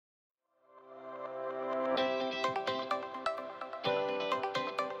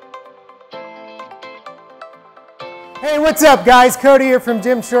Hey, what's up guys? Cody here from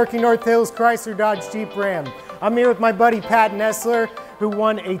Jim Shorkey, North Hills, Chrysler, Dodge, Jeep, Ram. I'm here with my buddy Pat Nessler, who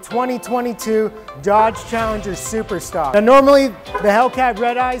won a 2022 Dodge Challenger Superstock. Now normally the Hellcat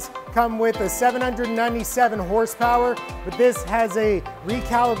Red Eyes come with a 797 horsepower, but this has a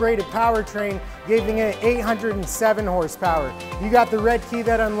recalibrated powertrain giving it 807 horsepower. You got the red key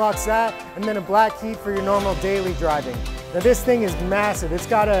that unlocks that, and then a black key for your normal daily driving. Now this thing is massive. It's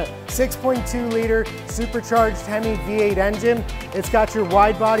got a 6.2 liter supercharged Hemi V8 engine. It's got your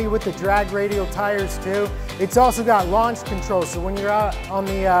wide body with the drag radial tires too. It's also got launch control, so when you're out on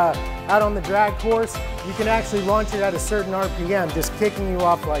the drag course, you can actually launch it at a certain RPM, just kicking you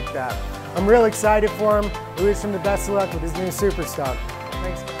off like that. I'm real excited for him. We wish him the best of luck with his new Superstock.